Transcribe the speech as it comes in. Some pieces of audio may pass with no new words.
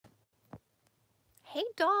Hey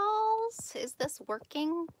dolls, is this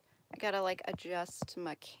working? I gotta like adjust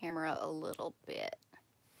my camera a little bit.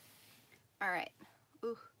 All right.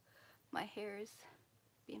 Ooh, my hair is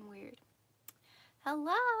being weird.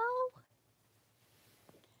 Hello.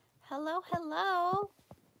 Hello, hello.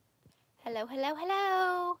 Hello, hello,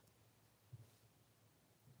 hello.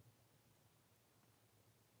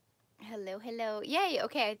 Hello, hello. Yay,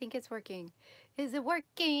 okay, I think it's working. Is it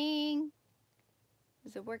working?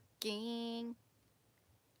 Is it working?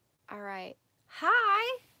 All right.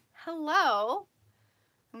 Hi. Hello.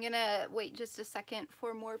 I'm gonna wait just a second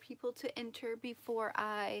for more people to enter before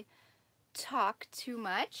I talk too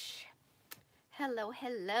much. Hello,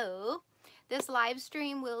 hello. This live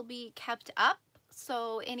stream will be kept up,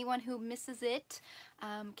 so anyone who misses it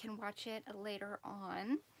can watch it later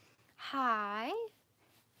on. Hi.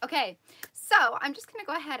 Okay, so I'm just gonna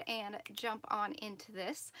go ahead and jump on into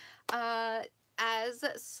this. As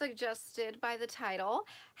suggested by the title,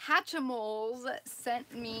 Hatchimals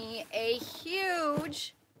sent me a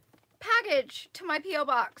huge package to my P.O.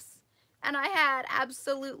 box, and I had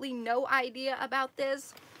absolutely no idea about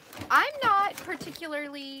this. I'm not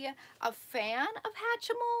particularly a fan of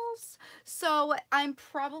Hatchimals, so I'm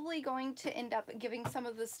probably going to end up giving some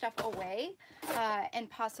of this stuff away and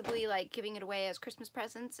possibly like giving it away as Christmas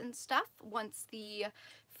presents and stuff once the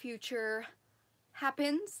future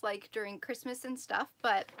happens, like during Christmas and stuff.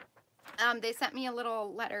 But they sent me a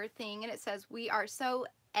little letter thing, and it says, "We are so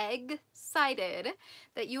excited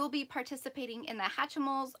that you will be participating in the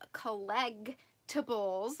Hatchimals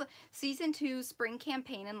Collectibles Season 2 Spring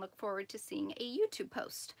Campaign and look forward to seeing a YouTube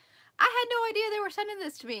post." I had no idea they were sending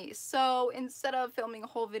this to me, so instead of filming a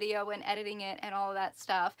whole video and editing it and all of that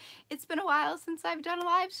stuff, it's been a while since I've done a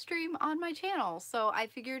live stream on my channel, so I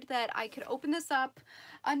figured that I could open this up,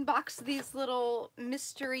 unbox these little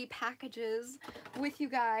mystery packages with you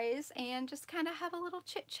guys, and just kind of have a little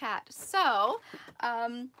chit chat. So,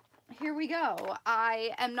 here we go.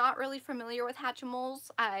 I am not really familiar with Hatchimals.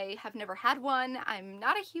 I have never had one. I'm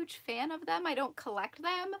not a huge fan of them. I don't collect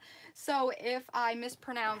them. So if I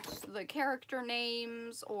mispronounce the character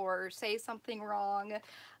names or say something wrong,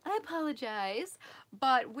 I apologize.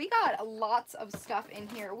 But we got lots of stuff in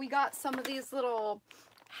here. We got some of these little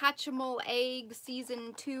Hatchimal egg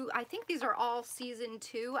season 2. I think these are all season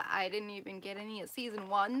 2. I didn't even get any at season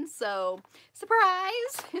 1, so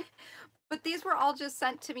surprise. But these were all just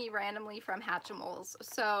sent to me randomly from Hatchimals.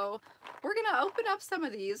 So we're gonna open up some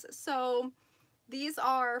of these. So these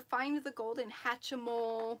are Find the Golden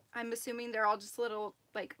Hatchimal. I'm assuming they're all just little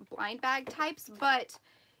like blind bag types, but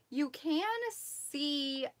you can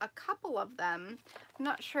see a couple of them. I'm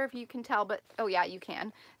not sure if you can tell, but oh yeah, you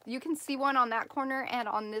can. You can see one on that corner and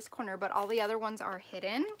on this corner, but all the other ones are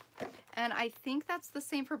hidden. And I think that's the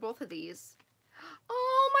same for both of these.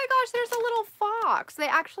 Oh my gosh, there's a little fox. They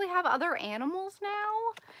actually have other animals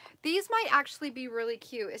now. These might actually be really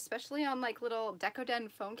cute, especially on like little Decoden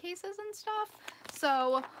phone cases and stuff.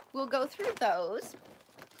 So we'll go through those.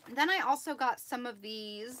 Then I also got some of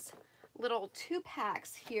these little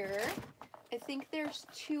 2-packs here. I think there's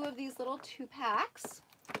 2 of these little 2-packs.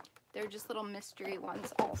 They're just little mystery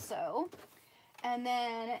ones also. And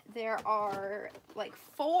then there are like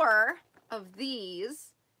 4 of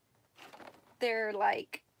these. They're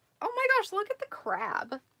like, oh my gosh, look at the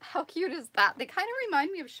crab. How cute is that? They kind of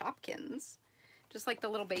remind me of Shopkins, just like the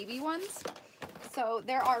little baby ones. So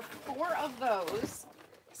there are 4 of those.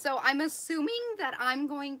 So I'm assuming that I'm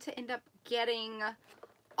going to end up getting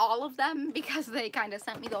all of them because they kind of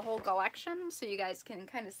sent me the whole collection, so you guys can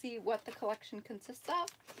kind of see what the collection consists of.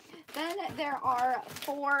 Then there are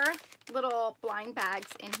 4 little blind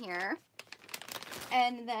bags in here.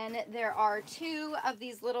 And then there are 2 of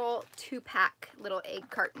these little 2-pack little egg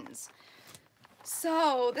cartons.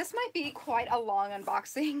 So this might be quite a long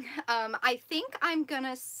unboxing. I think I'm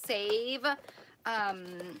gonna save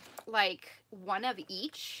like 1 of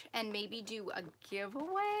each and maybe do a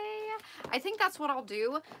giveaway. I think that's what I'll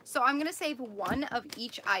do. So I'm gonna save 1 of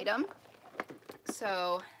each item.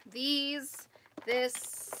 So these,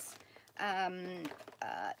 this, 1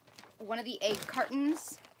 of the egg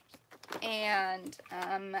cartons, and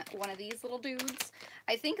 1 of these little dudes.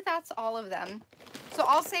 I think that's all of them. So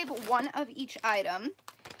I'll save 1 of each item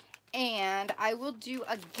and I will do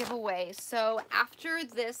a giveaway. So after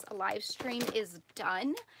this live stream is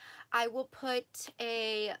done, I will put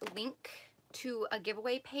a link to a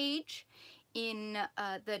giveaway page in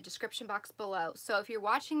the description box below. So if you're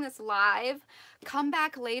watching this live, come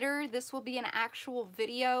back later. This will be an actual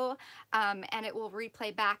video and it will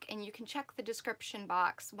replay back, and you can check the description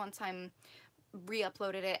box once I'm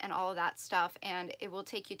re-uploaded it and all of that stuff, and it will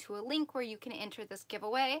take you to a link where you can enter this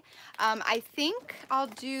giveaway. I think I'll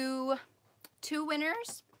do 2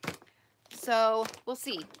 winners, so we'll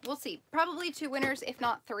see. Probably 2 winners, if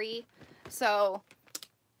not 3. So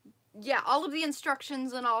yeah, all of the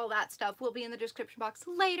instructions and all that stuff will be in the description box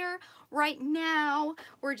later. Right now,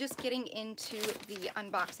 we're just getting into the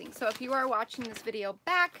unboxing. So if you are watching this video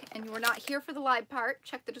back and you are not here for the live part,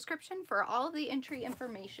 check the description for all of the entry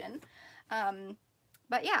information.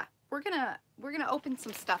 But yeah, we're gonna open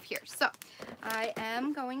some stuff here. So I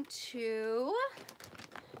am going to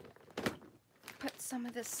put some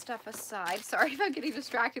of this stuff aside. Sorry if I'm getting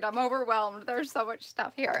distracted. I'm overwhelmed. There's so much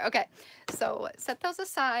stuff here. Okay, so set those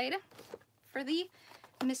aside for the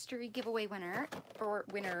mystery giveaway winner or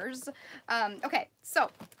winners. Okay, so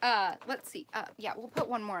let's see. Yeah, we'll put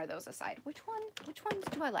one more of those aside. Which ones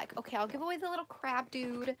do I like? Okay, I'll give away the little crab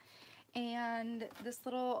dude and this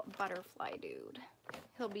little butterfly dude.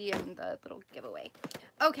 He'll be in the little giveaway.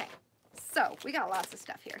 Okay, so we got lots of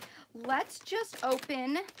stuff here. Let's just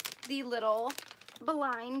open the little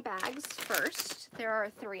blind bags first. There are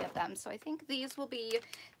 3 of them, so I think these will be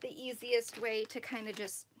the easiest way to kind of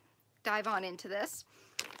just dive on into this.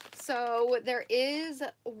 So there is,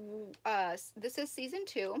 this is season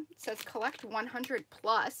 2. It says collect 100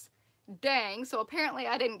 plus. Dang, so apparently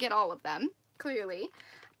I didn't get all of them, clearly.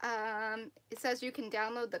 It says you can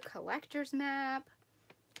download the collector's map.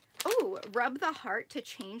 Oh, rub the heart to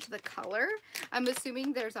change the color. I'm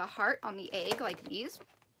assuming there's a heart on the egg like these,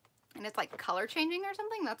 and it's like color changing or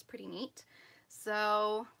something. That's pretty neat.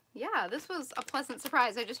 So yeah, this was a pleasant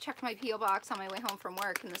surprise. I just checked my P.O. box on my way home from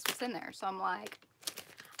work and this was in there. So I'm like,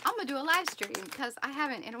 I'm gonna do a live stream because I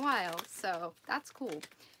haven't in a while. So that's cool.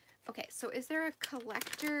 Okay, so is there a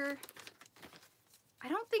collector? I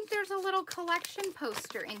don't think there's a little collection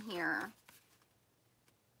poster in here.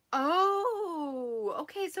 Oh,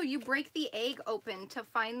 okay, so you break the egg open to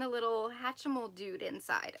find the little Hatchimal dude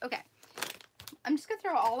inside. Okay, I'm just gonna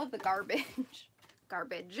throw all of the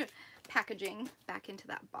garbage packaging back into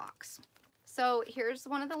that box. So here's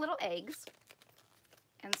one of the little eggs.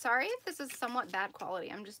 And sorry if this is somewhat bad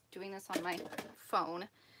quality, I'm just doing this on my phone.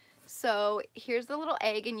 So here's the little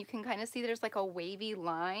egg, and you can kind of see there's like a wavy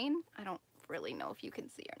line. I don't really know if you can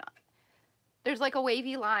see or not. There's like a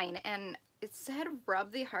wavy line, and it said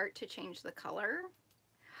rub the heart to change the color.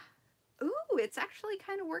 Ooh, it's actually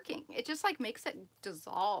kind of working. It just like makes it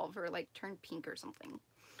dissolve or like turn pink or something.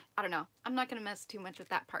 I don't know. I'm not gonna mess too much with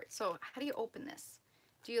that part. So how do you open this?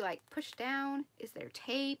 Do you like push down? Is there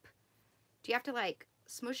tape? Do you have to like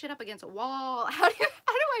smush it up against a wall? How do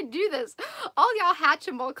I do this? All y'all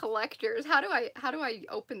Hatchimal collectors, how do I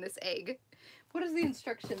open this egg? What does the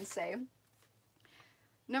instructions say?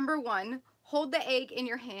 Number 1, hold the egg in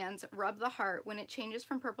your hands, rub the heart. When it changes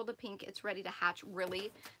from purple to pink, it's ready to hatch.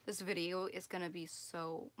 Really, this video is gonna be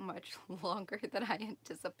so much longer than I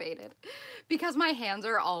anticipated because my hands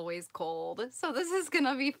are always cold. So this is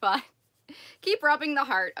gonna be fun. Keep rubbing the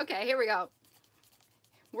heart. Okay, here we go.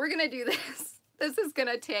 We're gonna do this. This is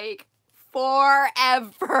gonna take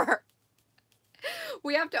forever.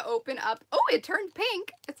 We have to open up. Oh, it turned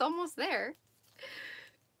pink. It's almost there.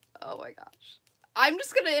 Oh my gosh. I'm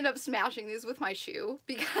just gonna end up smashing these with my shoe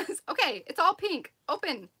because, okay, it's all pink.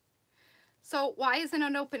 Open. So why isn't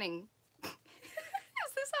it opening? Is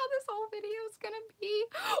this how this whole video is gonna be?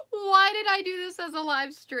 Why did I do this as a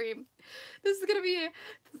live stream? This is gonna be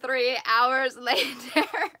 3 hours later.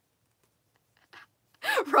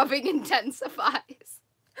 Rubbing intensifies.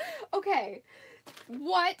 Okay,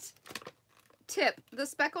 what tip? The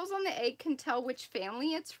speckles on the egg can tell which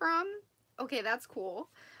family it's from. Okay, that's cool.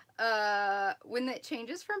 When it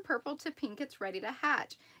changes from purple to pink, it's ready to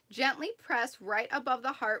hatch. Gently press right above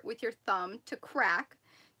the heart with your thumb to crack.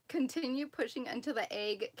 Continue pushing until the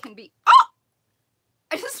egg can be... Oh!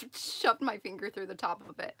 I just shoved my finger through the top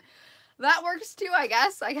of it. That works too, I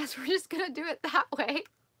guess. I guess we're just gonna do it that way.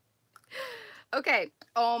 Okay.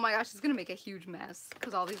 Oh my gosh, it's gonna make a huge mess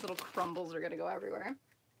because all these little crumbles are gonna go everywhere.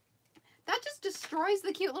 That just destroys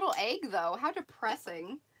the cute little egg though. How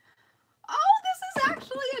depressing. Oh, this is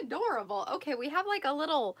actually adorable. Okay, we have like a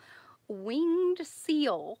little winged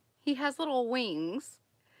seal. He has little wings.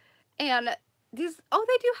 And these, oh,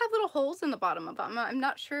 they do have little holes in the bottom of them. I'm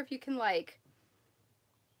not sure if you can like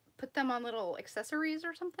put them on little accessories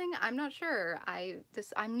or something. I'm not sure.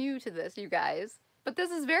 I'm new to this, you guys. But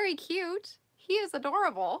this is very cute. He is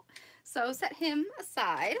adorable. So set him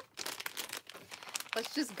aside.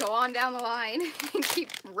 Let's just go on down the line and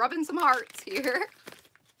keep rubbing some hearts here.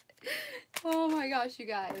 Oh my gosh, you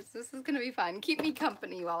guys. This is going to be fun. Keep me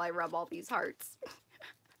company while I rub all these hearts.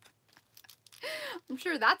 I'm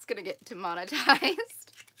sure that's gonna get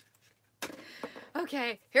demonetized.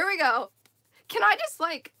 Okay, here we go. Can I just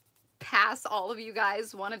like pass all of you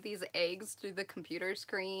guys one of these eggs through the computer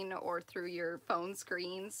screen or through your phone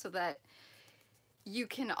screen so that you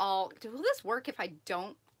can all, will this work if I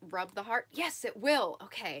don't rub the heart? Yes, it will.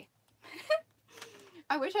 Okay.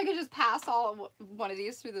 I wish I could just pass one of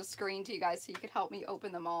these through the screen to you guys so you could help me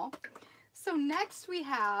open them all. So next we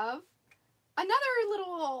have another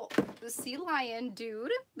little sea lion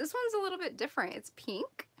dude. This one's a little bit different. It's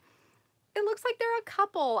pink. It looks like they're a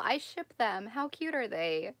couple. I ship them. How cute are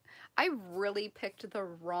they? I really picked the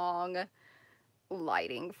wrong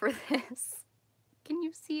lighting for this. Can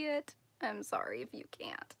you see it? I'm sorry if you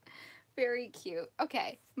can't. Very cute.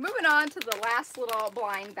 Okay, moving on to the last little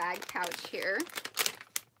blind bag pouch here.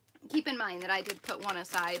 Keep in mind that I did put one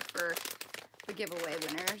aside for the giveaway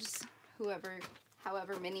winners,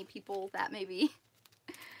 however many people that may be.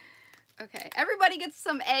 Okay, everybody gets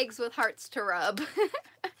some eggs with hearts to rub.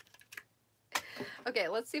 Okay,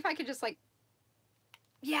 let's see if I could just like,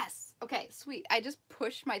 yes, okay, sweet. I just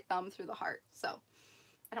pushed my thumb through the heart, so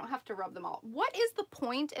I don't have to rub them all. What is the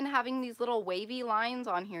point in having these little wavy lines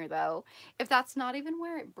on here though, if that's not even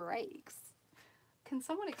where it breaks? Can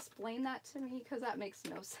someone explain that to me? Because that makes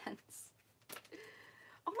no sense.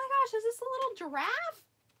 Oh my gosh, is this a little giraffe?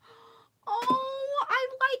 Oh, I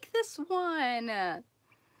like this one.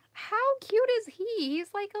 How cute is he?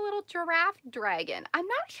 He's like a little giraffe dragon. I'm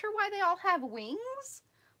not sure why they all have wings,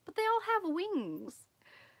 but they all have wings.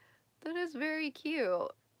 That is very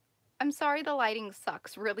cute. I'm sorry the lighting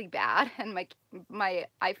sucks really bad and my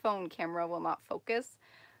iPhone camera will not focus.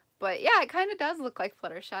 But yeah, it kind of does look like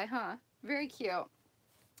Fluttershy, huh? Very cute.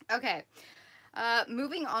 Okay,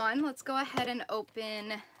 moving on, let's go ahead and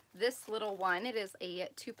open this little one. It is a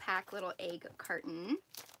 2-pack little egg carton.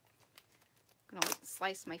 I'm gonna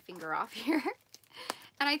slice my finger off here.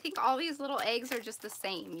 And I think all these little eggs are just the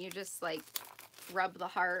same. You just like rub the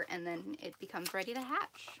heart and then it becomes ready to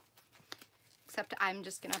hatch. Except I'm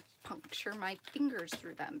just gonna puncture my fingers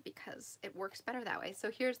through them because it works better that way. So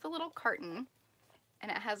here's the little carton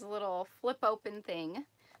and it has a little flip open thing.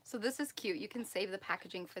 So this is cute. You can save the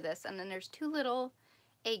packaging for this. And then there's 2 little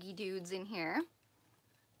eggy dudes in here.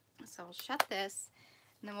 So I'll shut this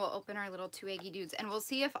and then we'll open our little 2 eggy dudes and we'll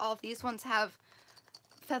see if all of these ones have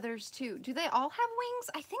feathers too. Do they all have wings?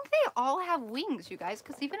 I think they all have wings, you guys,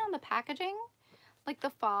 because even on the packaging, like the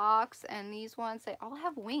fox and these ones, they all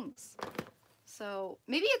have wings. So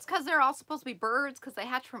maybe it's because they're all supposed to be birds because they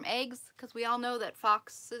hatch from eggs, because we all know that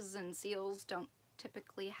foxes and seals don't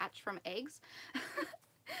typically hatch from eggs.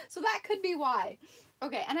 So that could be why.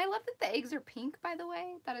 Okay, and I love that the eggs are pink, by the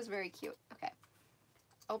way. That is very cute. Okay,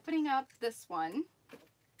 opening up this one.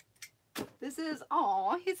 This is,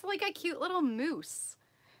 aw, he's like a cute little moose.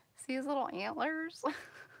 See his little antlers?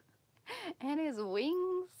 And his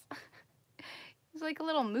wings. He's like a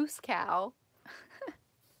little moose cow.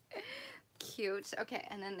 Cute. Okay,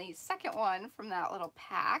 and then the second one from that little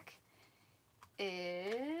pack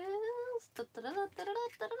is...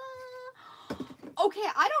 Okay,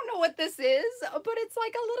 I don't know what this is, but it's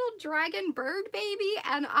like a little dragon bird baby,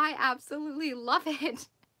 and I absolutely love it.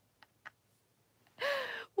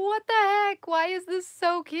 What the heck? Why is this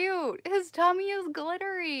so cute? His tummy is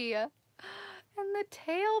glittery. And the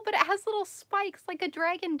tail, but it has little spikes like a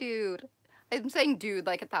dragon dude. I'm saying dude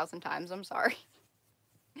like 1,000 times, I'm sorry.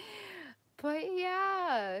 But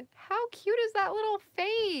yeah, how cute is that little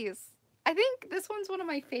face? I think this one's one of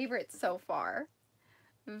my favorites so far.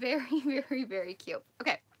 Very, very, very cute.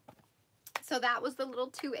 Okay, so that was the little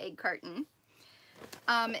 2 egg carton.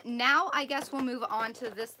 Now I guess we'll move on to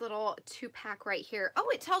this little 2-pack right here. Oh,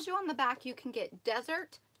 it tells you on the back you can get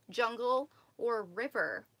desert, jungle, or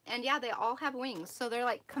river. And yeah, they all have wings, so they're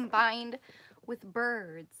like combined with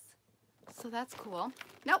birds. So that's cool.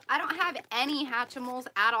 Nope, I don't have any Hatchimals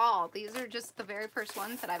at all. These are just the very first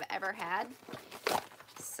ones that I've ever had.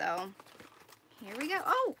 So here we go.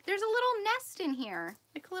 Oh, there's a little nest in here,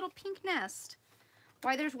 like a little pink nest.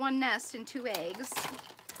 Why there's 1 nest and 2 eggs,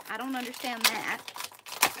 I don't understand that.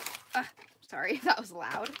 Sorry if that was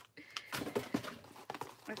loud.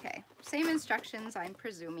 Okay, same instructions, I'm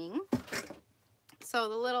presuming. So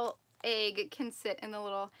the little egg can sit in the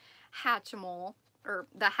little Hatchimal, or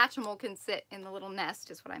the Hatchimal can sit in the little nest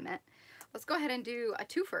is what I meant. Let's go ahead and do a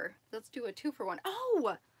twofer. Let's do a 2 for 1.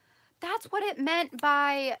 Oh, that's what it meant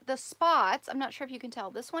by the spots. I'm not sure if you can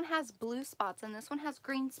tell. This one has blue spots and this one has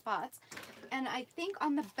green spots. And I think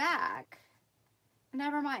on the back,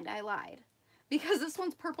 never mind, I lied. Because this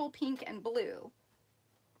one's purple, pink, and blue.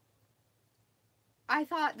 I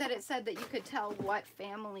thought that it said that you could tell what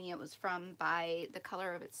family it was from by the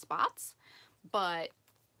color of its spots. but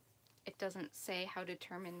it doesn't say how to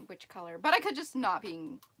determine which color. But I could just not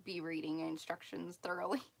be reading instructions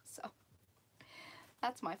thoroughly, so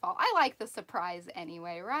that's my fault. I like the surprise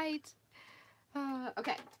anyway, right?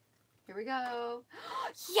 Okay, here we go.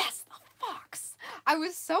 Yes, the fox! I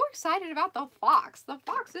was so excited about the fox. The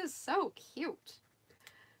fox is so cute.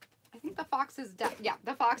 I think the fox is, yeah,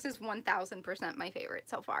 the fox is 1000% my favorite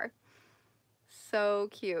so far. So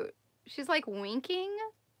cute. She's like winking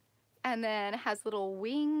and then has little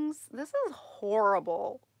wings. This is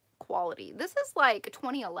horrible quality. This is like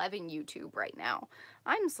 2011 YouTube right now.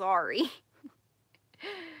 I'm sorry.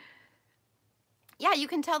 Yeah, you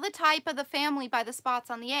can tell the type of the family by the spots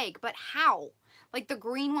on the egg, but how? Like the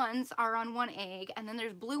green ones are on one egg and then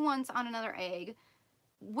there's blue ones on another egg.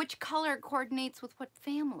 Which color coordinates with what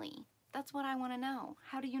family? That's what I want to know.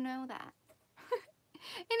 How do you know that?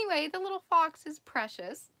 Anyway, the little fox is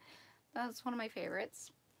precious. That's one of my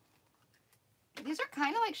favorites. These are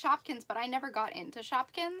kind of like Shopkins, but I never got into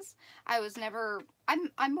Shopkins.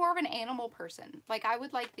 I'm more of an animal person. Like I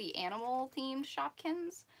would like the animal themed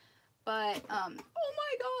Shopkins, but oh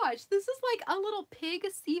my gosh, this is like a little pig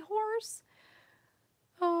seahorse.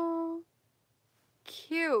 Oh,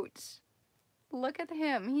 cute. Look at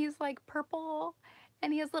him. He's like purple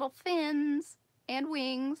and he has little fins and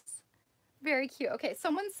wings. Very cute. Okay,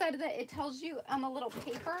 someone said that it tells you on the little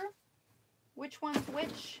paper which one's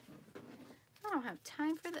which. I don't have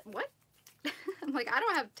time for that. What? I'm like, I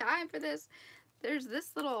don't have time for this. There's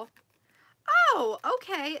this little... Oh,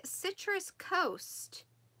 okay. Citrus Coast.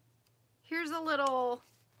 Here's a little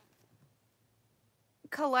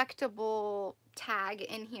collectible tag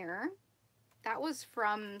in here. That was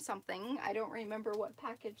from something. I don't remember what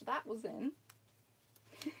package that was in.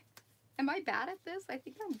 Am I bad at this? I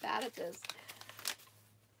think I'm bad at this.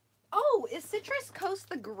 Oh, is Citrus Coast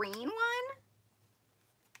the green one?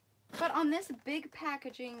 But on this big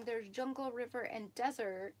packaging, there's Jungle, River, and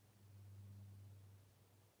Desert.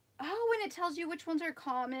 Oh, and it tells you which ones are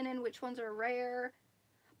common and which ones are rare.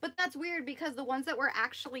 But that's weird because the ones that were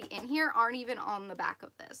actually in here aren't even on the back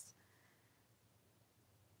of this.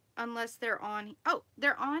 Unless they're on... Oh,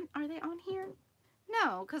 they're on... Are they on here?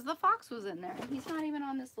 No, because the fox was in there. He's not even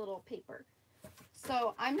on this little paper.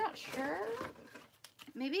 So, I'm not sure.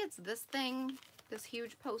 Maybe it's this thing. This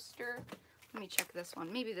huge poster. Let me check this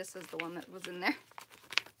one. Maybe this is the one that was in there.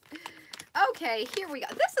 Okay, here we go.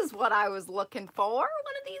 This is what I was looking for. One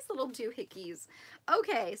of these little doohickeys.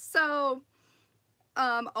 Okay, so...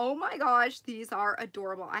 oh my gosh, these are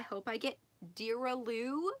adorable. I hope I get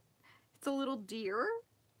Deeraloo. It's a little deer.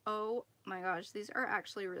 Oh my gosh, these are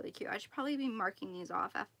actually really cute. I should probably be marking these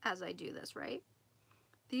off as I do this, right?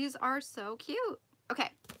 These are so cute. Okay,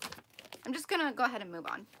 I'm just gonna go ahead and move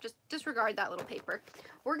on. Just disregard that little paper.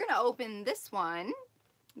 We're gonna open this one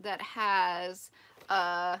that has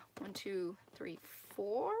 1, 2, 3,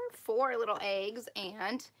 4 little eggs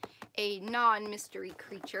and a non-mystery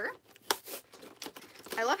creature.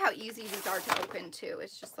 I love how easy these are to open too.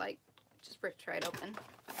 It's just like, just ripped right open.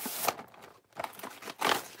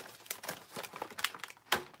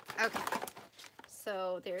 Okay,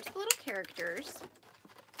 so there's the little characters,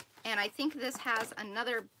 and I think this has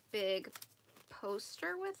another big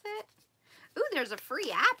poster with it. Ooh, there's a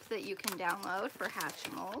free app that you can download for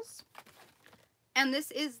Hatchimals, and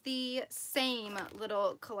this is the same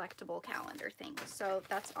little collectible calendar thing, so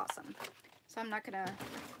that's awesome. So I'm not gonna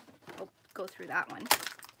go through that one.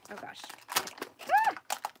 Oh gosh. Ah!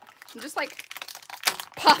 I'm just like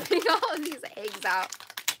popping all of these eggs out.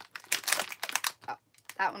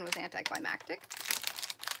 That one was anticlimactic.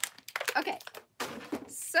 Okay,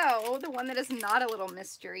 so the one that is not a little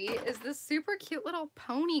mystery is this super cute little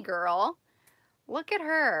pony girl. Look at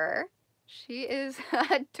her. She is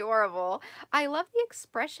adorable. I love the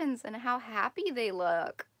expressions and how happy they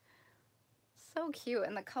look. So cute,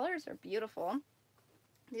 and the colors are beautiful.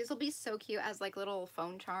 These will be so cute as like little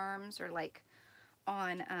phone charms or like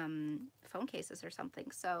on phone cases or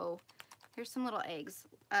something. So here's some little eggs.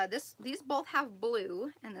 These both have blue,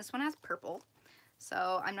 and this one has purple.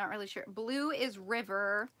 So I'm not really sure. Blue is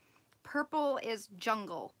river, purple is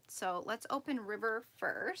jungle. So let's open river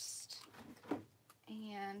first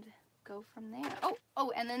and go from there.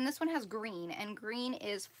 Oh, and then this one has green, and green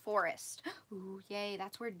is forest. Ooh, yay,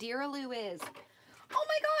 that's where Deeraloo is. Oh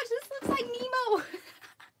my gosh, this looks like Nemo.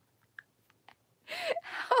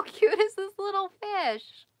 How cute is this little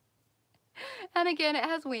fish? And again, it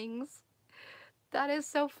has wings. That is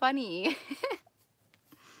so funny.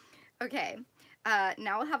 Okay,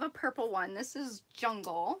 now we'll have a purple one. This is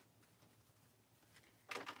Jungle.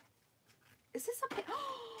 Is this a...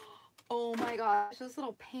 Oh my gosh, this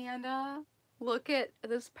little panda Look at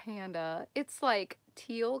this panda. It's like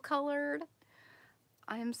teal colored.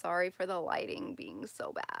 I'm sorry for the lighting being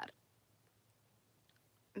so bad.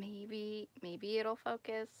 Maybe it'll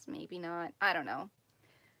focus, maybe not. I don't know.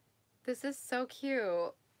 This is so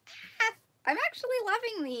cute. I'm actually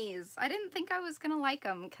loving these. I didn't think I was gonna like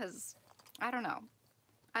them because, I don't know.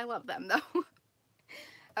 I love them though.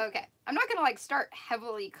 Okay, I'm not gonna like start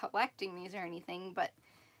heavily collecting these or anything, but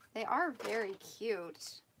they are very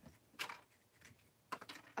cute.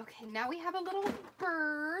 Okay, now we have a little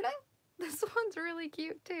bird. This one's really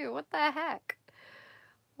cute too. What the heck?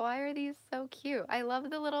 Why are these so cute? I love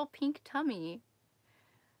the little pink tummy.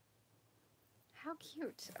 How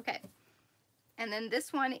cute. Okay. And then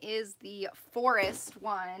this one is the forest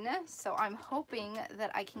one. So I'm hoping that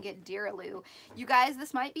I can get deeraloo. You guys,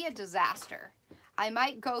 this might be a disaster. I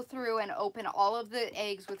might go through and open all of the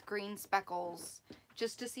eggs with green speckles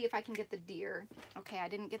just to see if I can get the deer. Okay, I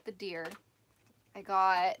didn't get the deer. I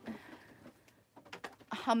got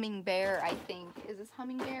a humming bear, I think. Is this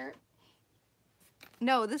humming bear?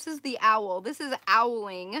 No, this is the owl. This is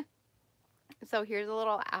owling. So here's a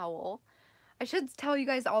little owl. I should tell you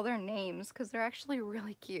guys all their names because they're actually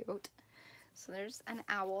really cute. So there's an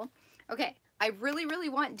owl. Okay, I really, really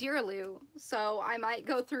want deeraloo, so I might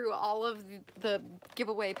go through all of the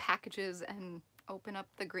giveaway packages and open up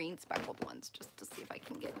the green speckled ones just to see if I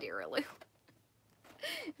can get deeraloo.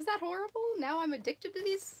 Is that horrible? Now I'm addicted to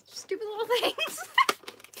these stupid little things.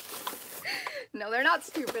 No, they're not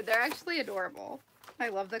stupid. They're actually adorable. I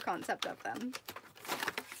love the concept of them.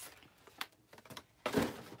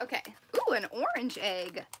 Okay. Ooh, an orange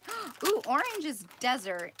egg. Ooh, orange is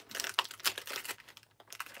desert.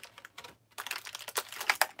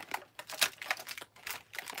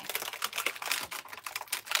 Okay.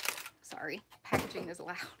 Sorry, packaging is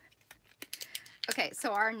loud. Okay,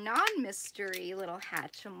 so our non-mystery little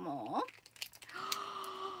Hatchimal.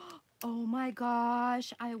 Oh my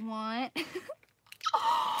gosh, I want...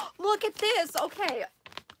 Look at this. Okay,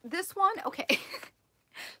 this one, okay.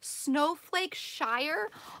 Snowflake Shire.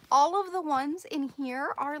 All of the ones in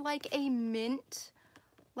here are like a mint,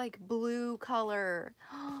 like blue color.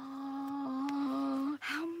 How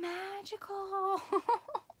magical.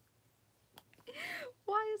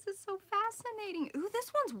 Why is this so fascinating? Ooh,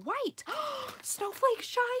 this one's white. Snowflake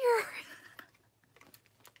Shire.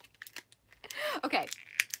 Okay.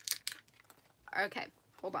 Okay,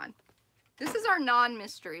 hold on. This is our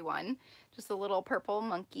non-mystery one. Just a little purple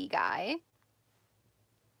monkey guy.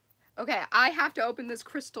 Okay, I have to open this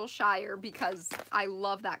Crystal Shire because I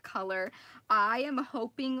love that color. I am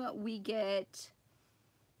hoping we get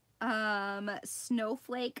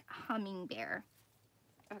Snowflake Hummingbear.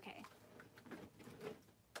 Okay.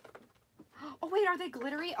 Oh wait, are they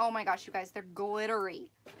glittery? Oh my gosh, you guys, they're glittery.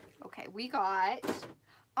 Okay, we got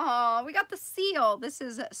the seal. This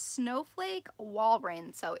is Snowflake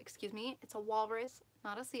Walrus. So, excuse me, it's a walrus,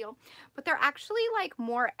 not a seal. But they're actually like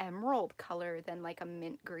more emerald color than like a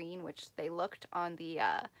mint green, which they looked on the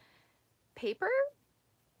paper.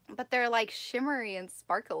 But they're like shimmery and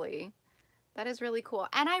sparkly. That is really cool.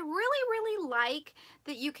 And I really, really like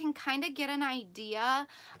that you can kind of get an idea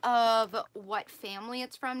of what family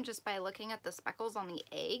it's from just by looking at the speckles on the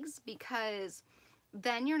eggs, because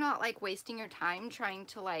then you're not like wasting your time trying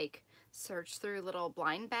to like search through little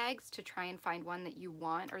blind bags to try and find one that you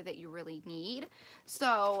want or that you really need.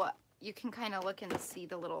 So you can kind of look and see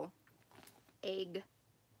the little egg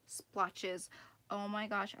splotches. Oh my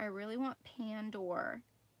gosh, I really want Pandora.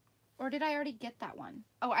 Or did I already get that one?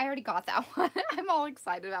 Oh, I already got that one. I'm all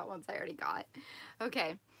excited about ones I already got.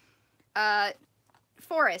 Okay.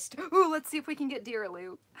 Forest. Ooh, let's see if we can get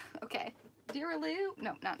deeraloo. Okay. Deeraloo?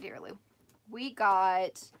 No, not deeraloo. We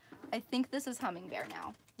got, I think this is Hummingbear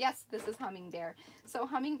now. Yes, this is Hummingbear. So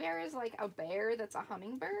Hummingbear is like a bear that's a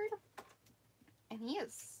hummingbird. And he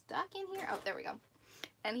is stuck in here. Oh, there we go.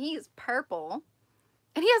 And he's purple.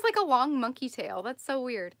 And he has like a long monkey tail. That's so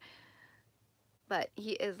weird. But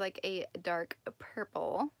he is like a dark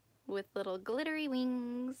purple with little glittery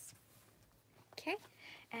wings. Okay,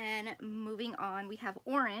 and moving on, we have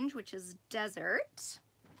orange, which is desert.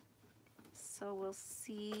 So we'll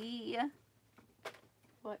see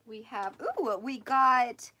what we have. Ooh, we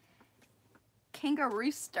got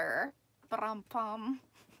Kangarooster. Brum-pum.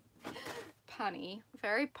 Punny,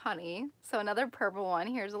 very punny. So another purple one.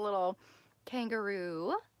 Here's a little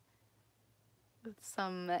kangaroo with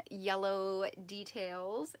some yellow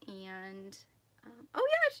details, and oh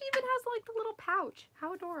yeah, she even has like the little pouch.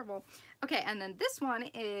 How adorable. Okay, and then this one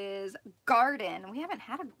is garden. We haven't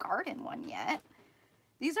had a garden one yet.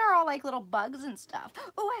 These are all like little bugs and stuff.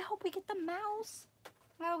 Oh, I hope we get the mouse.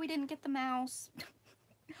 Oh, we didn't get the mouse.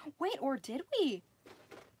 Wait, or did we?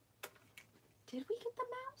 Did we get the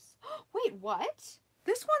mouse? Wait, what?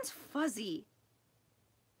 This one's fuzzy.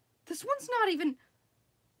 This one's not even...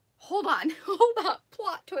 Hold on, hold on,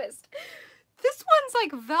 plot twist. This one's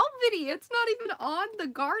like velvety. It's not even on the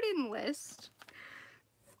garden list.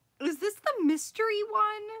 Is this the mystery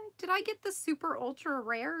one? Did I get the super ultra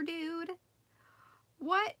rare dude?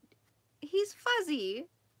 What? He's fuzzy.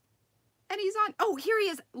 And he's on, oh, here he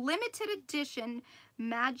is. Limited edition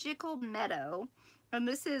Magical Meadow. And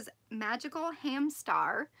this is Magical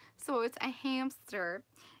Hamstar. So it's a hamster.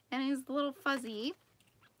 And he's a little fuzzy.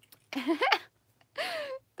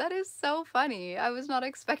 That is so funny. I was not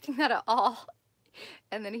expecting that at all.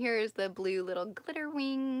 And then here's the blue little glitter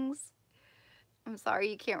wings. I'm sorry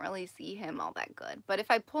you can't really see him all that good. But if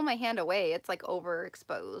I pull my hand away, it's like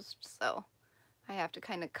overexposed. So I have to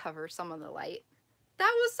kind of cover some of the light.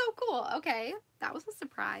 That was so cool. Okay, that was a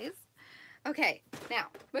surprise. Okay, now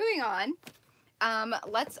moving on.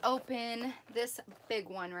 Let's open this big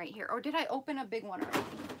one right here. Or did I open a big one already?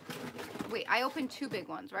 Wait, I opened two big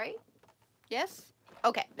ones, right? Yes?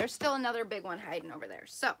 Okay, there's still another big one hiding over there.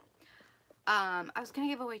 So, I was gonna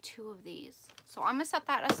give away two of these. So I'm gonna set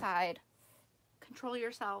that aside. Control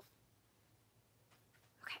yourself.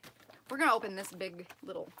 Okay, we're gonna open this big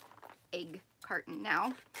little egg carton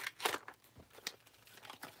now.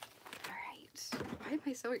 Why am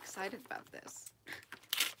I so excited about this?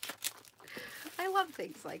 I love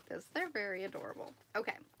things like this. They're very adorable.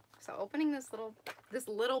 Okay, so opening this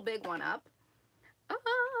little big one up.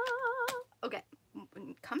 Okay,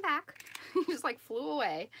 come back. He just like flew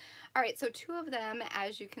away. All right, so two of them,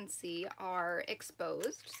 as you can see, are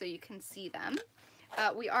exposed, so you can see them.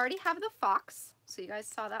 We already have the fox, so you guys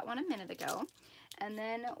saw that one a minute ago. And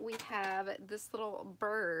then we have this little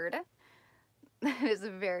bird that is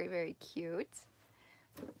very, very cute.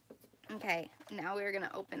 Okay, now we're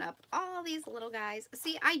gonna open up all these little guys.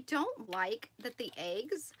 See, I don't like that the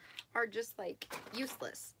eggs are just like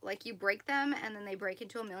useless. Like you break them and then they break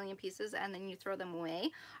into a million pieces and then you throw them away.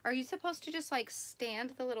 Are you supposed to just like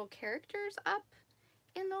stand the little characters up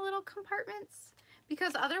in the little compartments?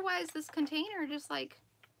 Because otherwise this container just like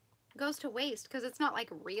goes to waste because it's not like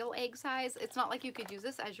real egg size. It's not like you could use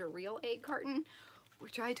this as your real egg carton,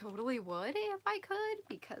 which I totally would if I could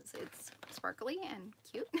because it's sparkly and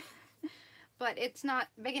cute. But it's not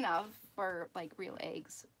big enough for like real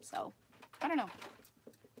eggs, so I don't know.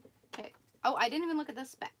 Okay. Oh, I didn't even look at the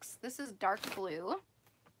specs. This is dark blue,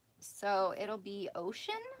 so it'll be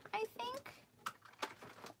ocean, I think.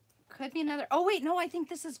 Could be another. Oh wait, no, I think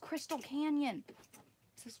this is Crystal Canyon.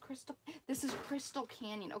 This is Crystal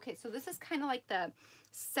Canyon. Okay, so this is kind of like the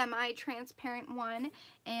semi-transparent one,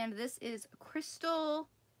 and this is Crystal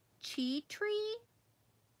Chi Tree.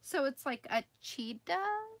 So it's like a cheetah,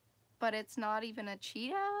 but it's not even a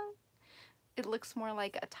cheetah. It looks more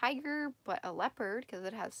like a tiger, but a leopard because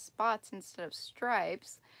it has spots instead of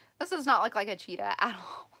stripes. This does not look like a cheetah at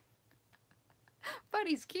all. But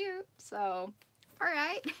he's cute, so all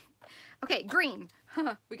right. Okay, green.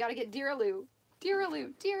 We gotta get Deeraloo.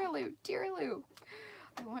 Deeraloo, Deeraloo, Deeraloo.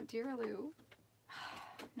 I want Deeraloo.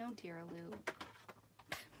 No Deeraloo.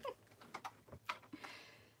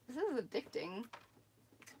 This is addicting.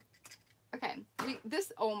 Okay,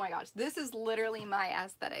 oh my gosh, this is literally my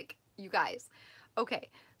aesthetic, you guys. Okay,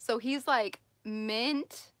 so he's like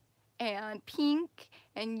mint and pink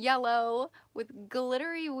and yellow with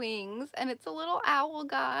glittery wings, and it's a little owl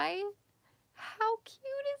guy. How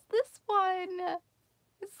cute is this one?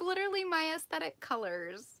 It's literally my aesthetic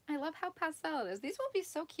colors. I love how pastel it is. These will be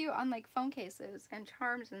so cute on like phone cases and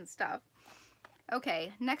charms and stuff.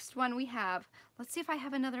 Okay, next one we have, let's see if I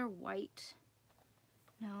have another white.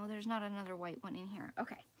 No, there's not another white one in here.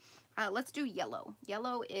 Okay, let's do yellow.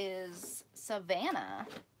 Yellow is Savannah.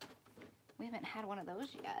 We haven't had one of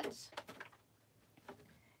those yet.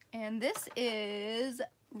 And this is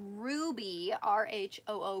Ruby,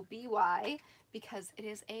 R-H-O-O-B-Y, because it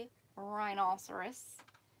is a rhinoceros.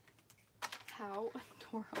 How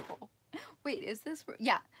adorable. Wait, is this?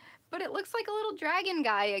 Yeah, but it looks like a little dragon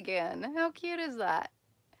guy again. How cute is that?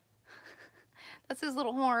 That's his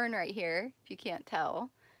little horn right here, if you can't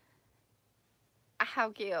tell. How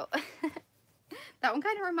cute. That one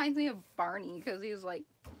kind of reminds me of Barney because he's like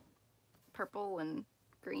purple and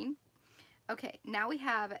green. Okay, now we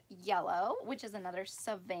have yellow, which is another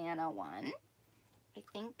Savannah one. I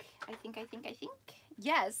think.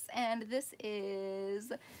 Yes, and this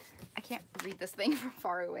is, I can't read this thing from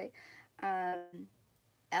far away.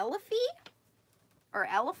 Elephie? Or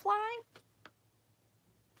Elefly?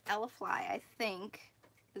 Elefly, I think,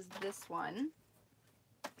 is this one.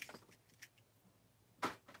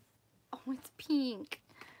 Oh, it's pink.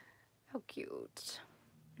 How cute.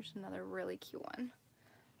 There's another really cute one.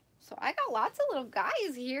 So I got lots of little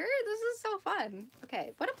guys here. This is so fun.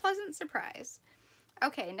 Okay, what a pleasant surprise.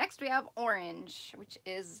 Okay, next we have orange, which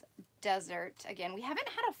is desert. Again, we haven't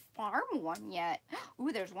had a farm one yet.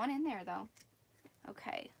 Ooh, there's one in there though.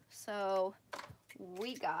 Okay, so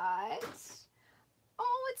we got,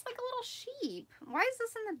 oh, it's like a little sheep. Why is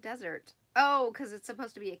this in the desert? Oh, because it's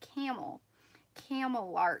supposed to be a camel.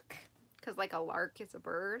 Camel lark, because like a lark is a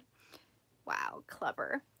bird. Wow,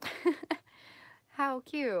 clever. How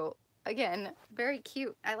cute. Again, very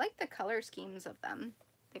cute. I like the color schemes of them.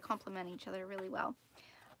 They complement each other really well.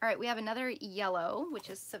 All right, we have another yellow, which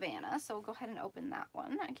is Savannah. So we'll go ahead and open that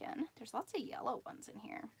one again. There's lots of yellow ones in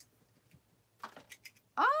here.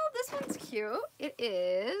 Oh, this one's cute. It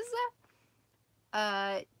is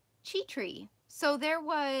Chi Tree. So there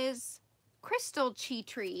was Crystal Chi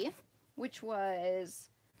Tree, which was,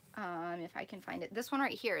 if I can find it, this one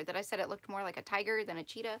right here that I said it looked more like a tiger than a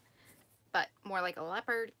cheetah, but more like a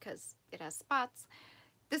leopard because it has spots.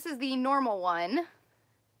 This is the normal one.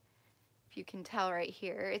 If you can tell right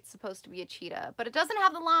here, it's supposed to be a cheetah, but it doesn't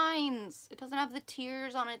have the lines. It doesn't have the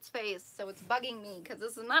tears on its face, so it's bugging me because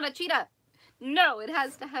this is not a cheetah. No, it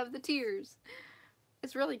has to have the tears.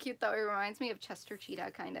 It's really cute though. It reminds me of Chester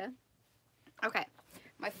Cheetah, kind of. Okay,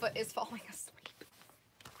 my foot is falling asleep.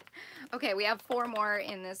 Okay, we have 4 more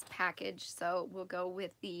in this package, so we'll go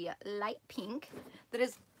with the light pink that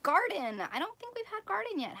is garden. I don't think we've had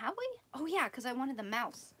garden yet, have we? Oh yeah, because I wanted the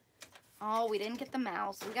mouse. Oh, we didn't get the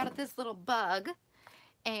mouse. We got this little bug,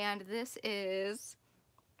 and this is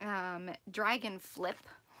dragon flip.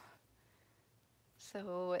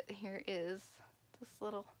 So here is this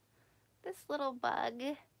little bug.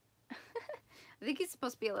 I think he's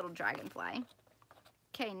supposed to be a little dragonfly.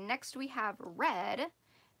 Okay, next we have red.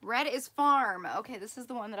 Red is farm. Okay, this is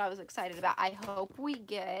the one that I was excited about. I hope we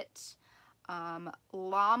get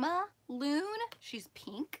Llama Loon. She's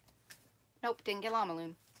pink. Nope, didn't get Llama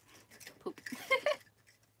Loon. Poop.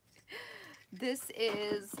 This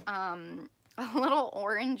is a little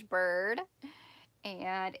orange bird,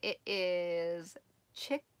 and it is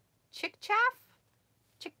chicken chaff.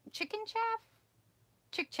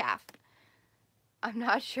 I'm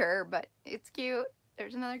not sure, but it's cute.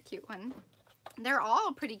 There's another cute one. They're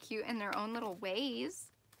all pretty cute in their own little ways.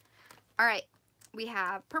 All right, we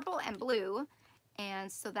have purple and blue,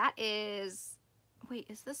 and so that is, wait,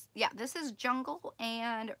 is this, yeah, this is jungle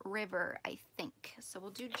and river, I think. So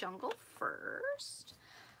we'll do jungle first.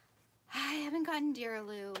 I haven't gotten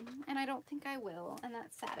Deeraloo, and I don't think I will, and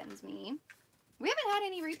that saddens me. We haven't had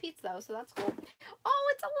any repeats though, so that's cool.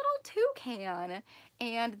 Oh, it's a little toucan,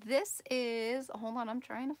 and this is, hold on, I'm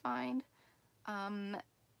trying to find,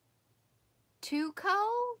 Tuku.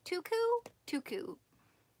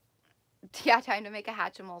 Yeah, time to make a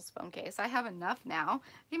Hatchimals phone case. I have enough now.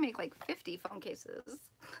 I can make like 50 phone cases.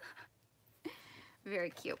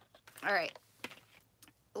 Very cute. All right.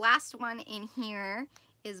 Last one in here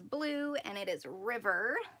is blue, and it is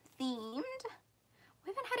river themed. We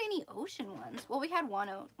haven't had any ocean ones. Well, we had one,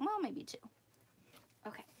 well, maybe 2.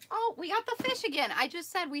 Okay. Oh, we got the fish again. I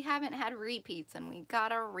just said we haven't had repeats, and we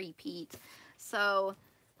got a repeat. So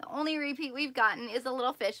the only repeat we've gotten is a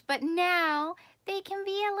little fish, but now they can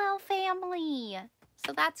be a little family.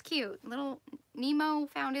 So that's cute. Little Nemo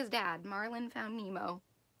found his dad. Marlin found Nemo.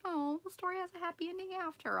 Oh, the story has a happy ending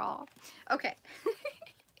after all. Okay.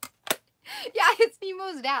 Yeah, it's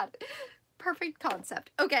Nemo's dad. Perfect concept.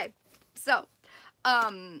 Okay, so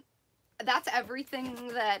that's everything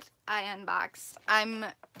that I unboxed. I'm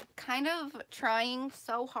kind of trying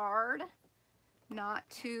so hard not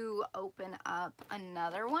to open up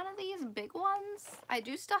another one of these big ones. I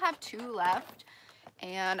do still have 2 left,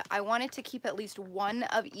 and I wanted to keep at least one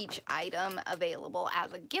of each item available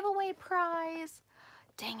as a giveaway prize.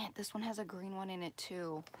 Dang it, this one has a green one in it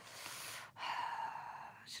too.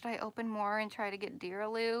 Should I open more and try to get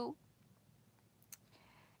Deeraloo?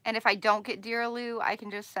 And if I don't get Deeraloo, I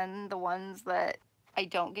can just send the ones that I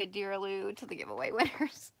don't get Deeraloo to the giveaway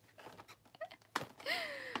winners.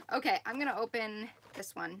 Okay, I'm gonna open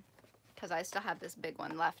this one because I still have this big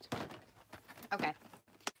one left. Okay.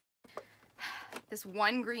 This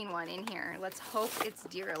one green one in here. Let's hope it's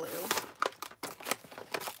Deeraloo.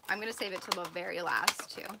 I'm gonna save it till the very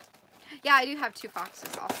last too. Yeah, I do have 2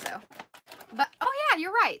 foxes also. But, oh yeah,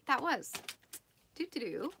 you're right. That was.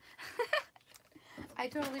 Doo-doo-doo. I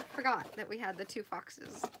totally forgot that we had the 2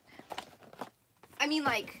 foxes. I mean,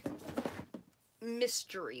 like,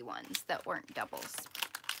 mystery ones that weren't doubles.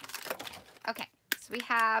 Okay, so we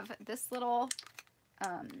have this little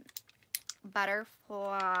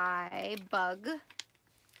butterfly bug.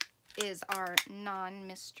 is our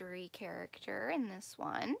non-mystery character in this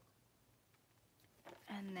one.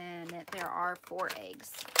 And then there are 4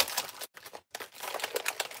 eggs.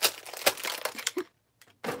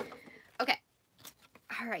 Okay.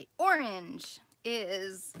 All right. Orange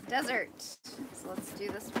is desert. So let's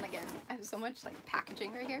do this one again. I have so much like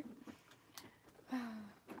packaging right here.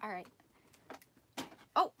 All right.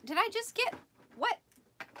 Oh, did I just get what?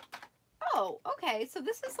 Oh, okay. So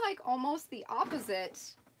this is like almost the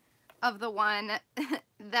opposite of the one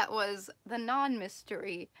that was the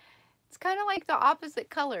non-mystery. It's kind of like the opposite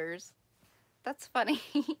colors. That's funny.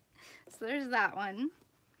 So there's that one.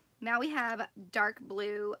 Now we have dark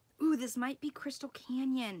blue. Ooh, this might be Crystal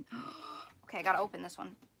Canyon. Okay, I gotta open this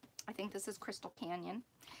one. I think this is Crystal Canyon.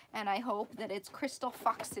 And I hope that it's Crystal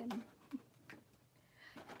Foxin.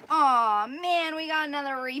 Aw, man, we got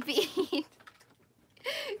another repeat.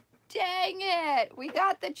 Dang it. We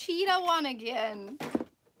got the cheetah one again.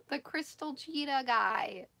 The crystal cheetah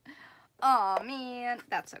guy. Aw, man.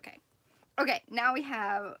 That's okay. Okay, now we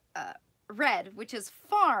have red, which is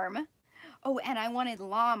farm. Oh, and I wanted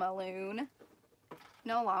llama loon.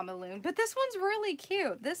 No llama loon, but this one's really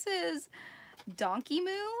cute. This is donkey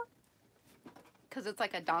moo, because it's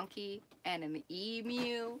like a donkey and an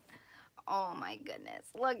emu. Oh my goodness.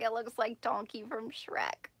 Look, it looks like Donkey from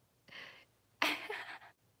Shrek.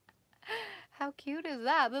 How cute is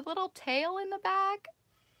that? The little tail in the back.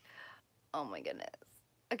 Oh my goodness.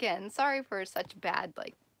 Again, sorry for such bad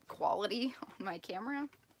like quality on my camera.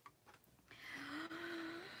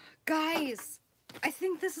 Guys, I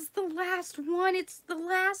think this is the last one. It's the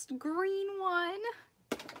last green one.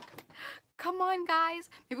 Come on, guys.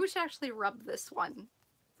 Maybe we should actually rub this one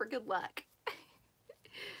for good luck.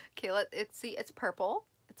 Okay, let's see. It's purple.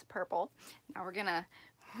 It's purple. Now we're gonna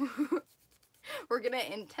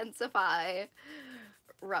intensify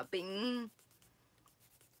rubbing.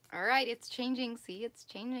 All right, it's changing. See, it's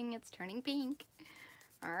changing. It's turning pink.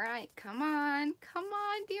 All right, come on,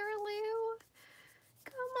 dear Lou.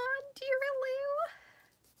 Come on, dear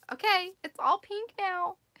Lou. Okay, it's all pink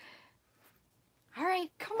now. All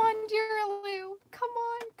right, come on, dear Lou. Come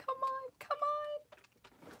on, come on, come on.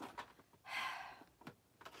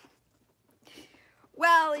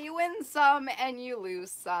 Well, you win some and you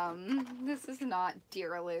lose some. This is not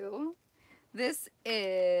Dear Lou. This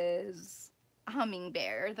is Humming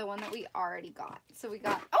Bear, the one that we already got. So we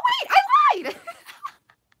got, oh wait, I lied!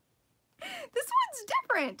 This one's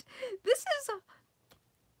different. This is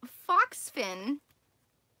Foxfin.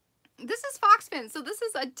 This is Foxfin, so this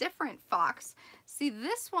is a different fox. See,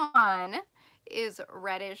 this one is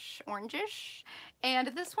reddish, orangish, and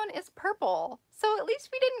this one is purple. So at least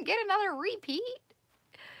we didn't get another repeat.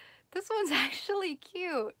 This one's actually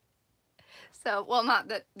cute. So, well, not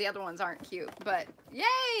that the other ones aren't cute, but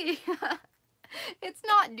yay! It's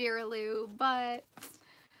not Dear Lou, but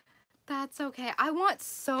that's okay. I want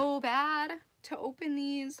so bad to open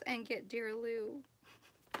these and get Dear Lou.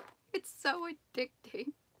 It's so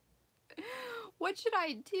addicting. What should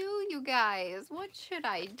I do, you guys? What should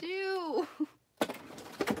I do?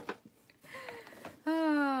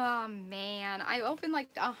 Oh, man. I opened like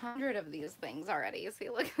 100 of these things already. See,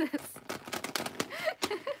 look at this.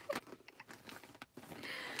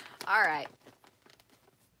 All right.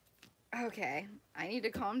 Okay. I need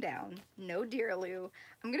to calm down. No Dear Lou.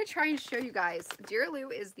 I'm going to try and show you guys. Dear Lou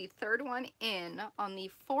is the third one in on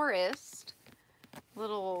the forest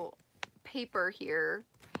little paper here.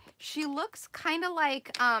 She looks kind of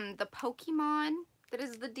like the Pokemon that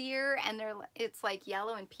is the deer, and it's like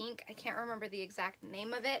yellow and pink. I can't remember the exact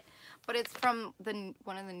name of it, but it's from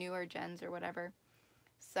one of the newer gens or whatever.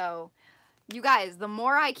 So, you guys, the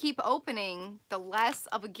more I keep opening, the less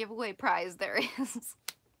of a giveaway prize there is.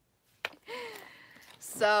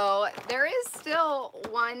 So, there is still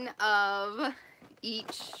one of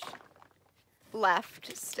each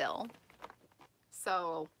left still.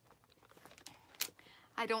 So,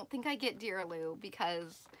 I don't think I get Dear Lou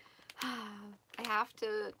because I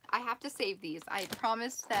have to save these. I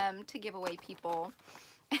promised them to give away, people.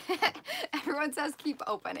 Everyone says keep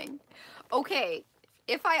opening. Okay,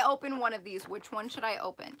 if I open one of these, which one should I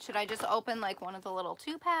open? Should I just open like one of the little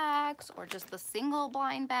 2-packs, or just the single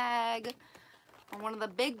blind bag, or one of the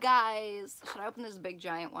big guys? Should I open this big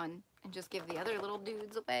giant one and just give the other little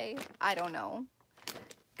dudes away? I don't know.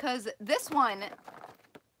 Because this one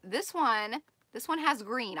has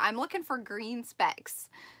green. I'm looking for green specks.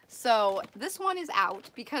 So this one is out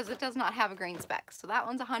because it does not have a green speck. So that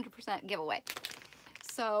one's 100% giveaway.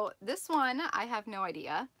 So this one, I have no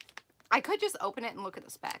idea. I could just open it and look at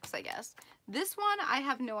the specs, I guess. This one, I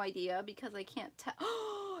have no idea because I can't tell.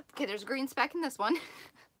 Okay, there's a green speck in this one.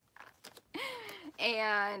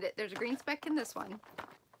 And there's a green speck in this one.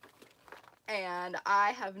 And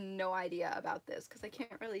I have no idea about this because I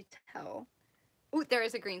can't really tell. Ooh, there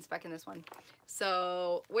is a green speck in this one.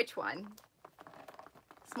 So which one?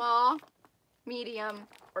 Small, medium,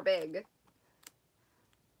 or big?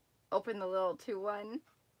 Open the little 2-1.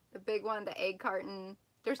 The big one, the egg carton.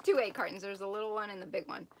 There's 2 egg cartons. There's a little one and the big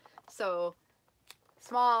one. So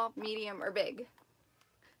small, medium, or big?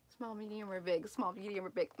 Small, medium, or big? Small, medium, or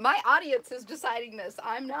big? My audience is deciding this.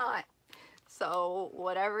 I'm not. So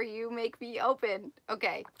whatever you make me open.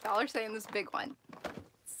 Okay, y'all are saying this big one. Let's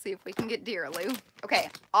see if we can get Dearloo. Okay,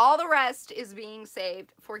 all the rest is being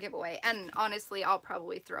saved for giveaway. And honestly, I'll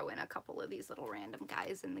probably throw in a couple of these little random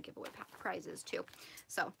guys in the giveaway prizes too.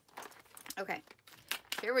 So, okay,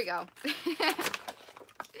 here we go.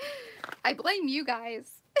 I blame you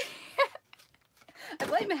guys. I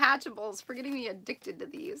blame Hatchimals for getting me addicted to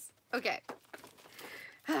these. Okay.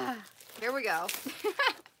 Here we go.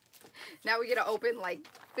 Now we get to open like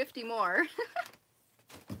 50 more.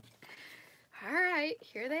 Alright,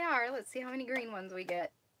 here they are. Let's see how many green ones we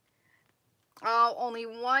get. Oh, only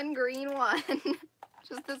one green one.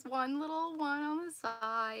 Just this one little one on the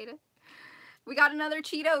side. We got another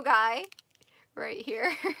Cheeto guy right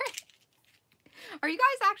here. Are you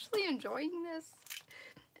guys actually enjoying this?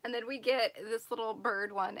 And then we get this little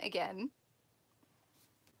bird one again.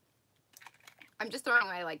 I'm just throwing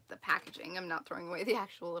away like the packaging. I'm not throwing away the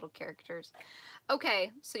actual little characters.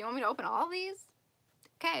 Okay, so you want me to open all these?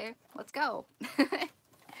 Okay, let's go.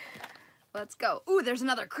 Let's go. Ooh, there's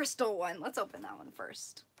another crystal one. Let's open that one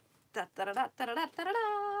first. Da, da, da, da, da, da, da, da,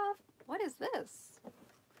 da. What is this?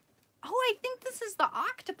 Oh, I think this is the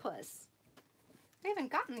octopus. We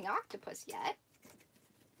haven't gotten the octopus yet.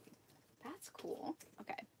 That's cool.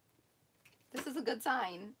 Okay. This is a good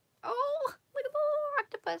sign. Oh, look at the little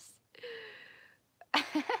octopus.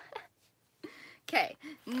 Okay,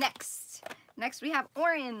 next we have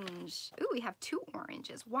orange. Ooh, we have 2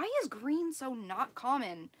 oranges. Why is green so not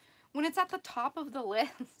common when it's at the top of the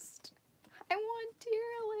list? I want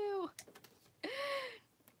Dearloo.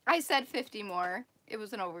 I said 50 more. It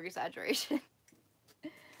was an over-exaggeration.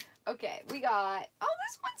 Okay, we got, oh,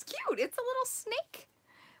 this one's cute. It's a little snake.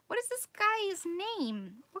 What is this guy's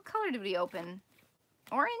name? What color did we open?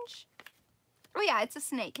 Orange? Oh yeah, it's a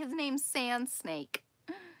snake. His name's Sand Snake.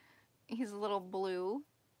 He's a little blue.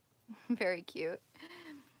 Very cute.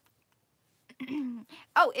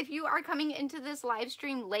 Oh, if you are coming into this live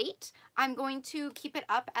stream late, I'm going to keep it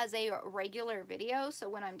up as a regular video. So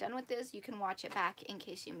when I'm done with this, you can watch it back in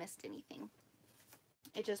case you missed anything.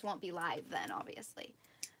 It just won't be live then, obviously.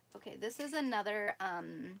 Okay, this is another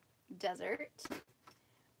desert.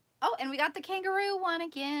 Oh, and we got the kangaroo one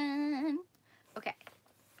again. Okay.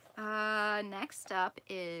 Next up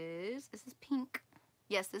is this pink.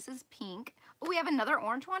 Yes, this is pink. Oh, we have another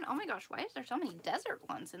orange one. Oh my gosh, why is there so many desert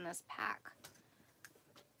ones in this pack?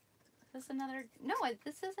 Is this another, no,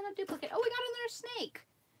 this isn't a duplicate. Oh, we got another snake.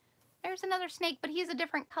 There's another snake, but he's a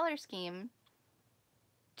different color scheme.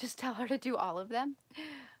 Just tell her to do all of them.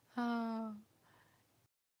 Oh.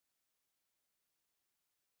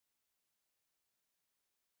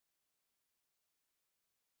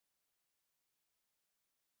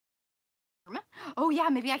 Oh yeah,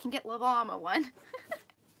 maybe I can get the llama one.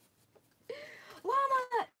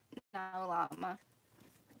 Llama! No, llama.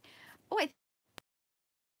 Oh,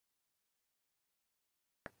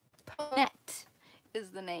 Ponette is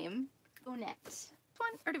the name. Ponette.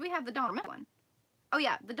 One, or do we have the donkey one? Oh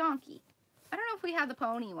yeah, the donkey. I don't know if we have the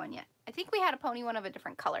pony one yet. I think we had a pony one of a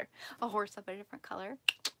different color. A horse of a different color.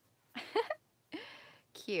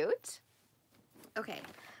 Cute. Okay.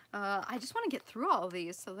 I just want to get through all of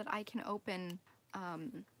these so that I can open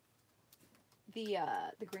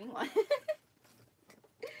the green one.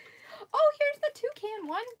 Oh, here's the toucan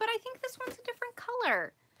one, but I think this one's a different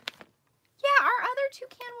color. Yeah, our other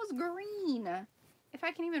toucan was green. If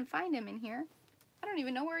I can even find him in here. I don't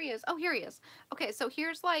even know where he is. Oh, here he is. Okay, so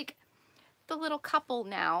here's like the little couple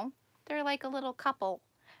now. They're like a little couple.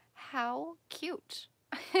 How cute.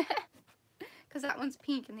 Because that one's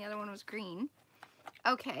pink and the other one was green.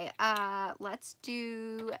 Okay, let's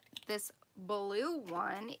do this blue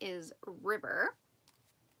one is River.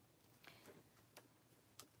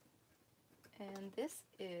 And this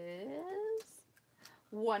is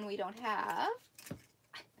one we don't have.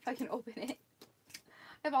 If I can open it.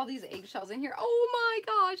 I have all these eggshells in here. Oh my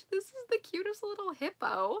gosh, this is the cutest little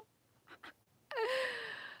hippo.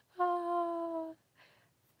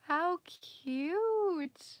 How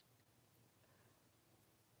cute.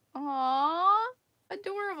 Aww,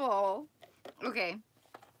 adorable. Okay,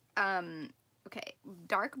 okay,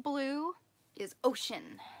 dark blue is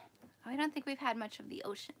Ocean. I don't think we've had much of the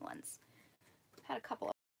ocean ones. We've had a couple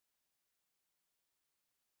of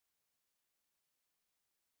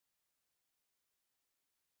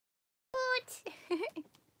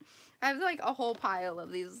I have like a whole pile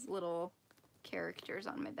of these little characters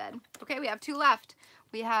on my bed. Okay, we have 2 left.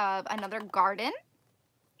 We have another garden.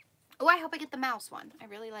 Oh, I hope I get the mouse one. I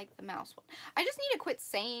really like the mouse one. I just need to quit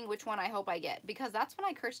saying which one I hope I get, because that's when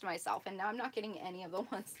I cursed myself, and now I'm not getting any of the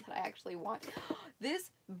ones that I actually want. This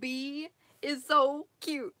bee is so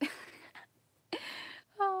cute.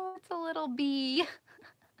 Oh, it's a little bee.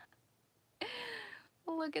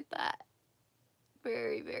 Look at that.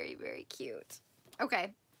 Very, very, very cute.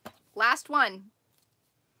 Okay, last one.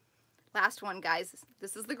 Last one, guys.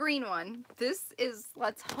 This is the green one. This is,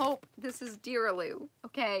 let's hope this is Deeraloo.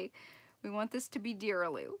 Okay, we want this to be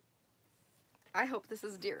Deeraloo. I hope this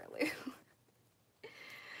is Deeraloo.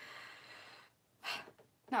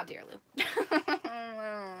 Not Deeraloo.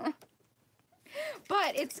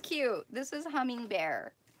 But it's cute. This is Hummingbear.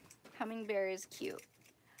 Hummingbear is cute.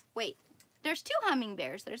 Wait, there's 2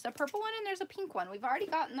 Hummingbears. There's a purple one and there's a pink one. We've already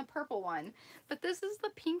gotten the purple one, but this is the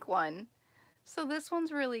pink one. So this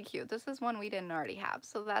one's really cute. This is one we didn't already have,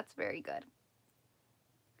 so that's very good.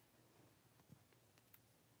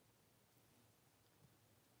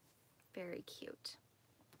 Very cute.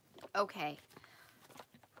 Okay,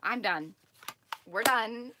 I'm done. We're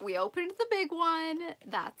done. We opened the big one.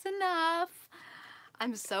 That's enough.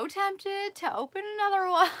 I'm so tempted to open another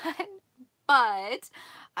one, but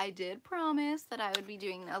I did promise that I would be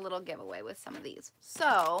doing a little giveaway with some of these.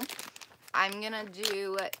 So I'm gonna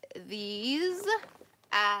do these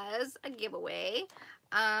as a giveaway.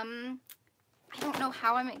 I don't know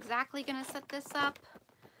how I'm exactly gonna set this up.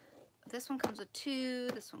 This one comes with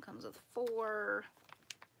 2, this one comes with 4,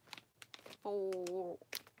 4,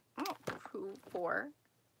 oh, 2, 4,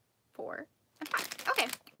 4, and 5. Okay,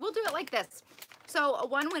 we'll do it like this. So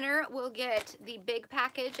one winner will get the big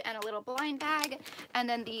package and a little blind bag, and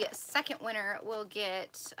then the second winner will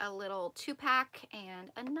get a little 2-pack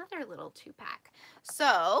and another little 2-pack.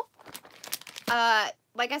 So,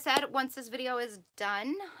 like I said, once this video is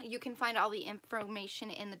done, you can find all the information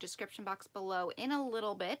in the description box below in a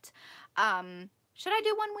little bit. Should I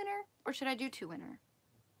do 1 winner or should I do 2 winner?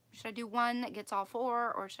 Should I do 1 that gets all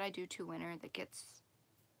 4, or should I do 2 winner that gets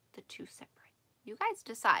the 2 separate? You guys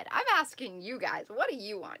decide. I'm asking you guys. What do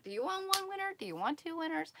you want? Do you want 1 winner? Do you want 2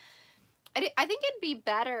 winners? I think it'd be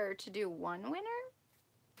better to do 1 winner,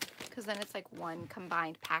 because then it's like 1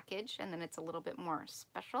 combined package, and then it's a little bit more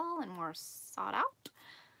special and more sought out.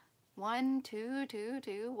 1, 2, 2,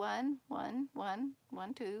 2, 1, 1, 1,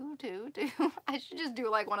 1, 2, 2, 2. I should just do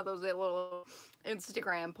like one of those little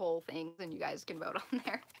Instagram poll things, and you guys can vote on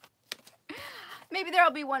there. Maybe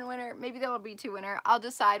there'll be 1 winner. Maybe there'll be 2 winner. I'll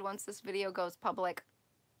decide once this video goes public.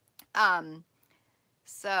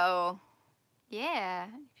 So yeah,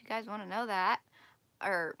 if you guys want to know that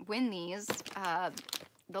or win these,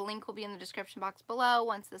 the link will be in the description box below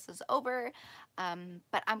once this is over.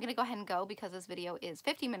 But I'm gonna go ahead and go because this video is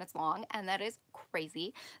 50 minutes long, and that is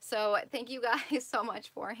crazy. So thank you guys so much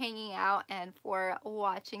for hanging out and for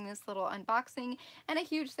watching this little unboxing, and a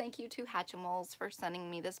huge thank you to Hatchimals for sending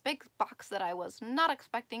me this big box that I was not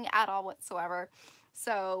expecting at all whatsoever.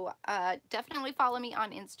 So definitely follow me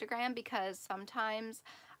on Instagram, because sometimes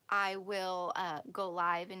I will go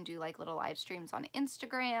live and do like little live streams on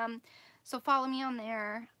Instagram. So follow me on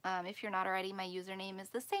there. If you're not already, my username is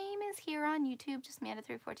the same as here on YouTube, just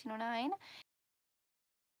Manda31409.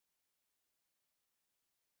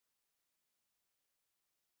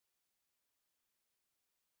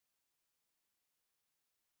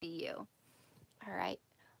 See you. All right.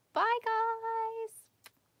 Bye, guys.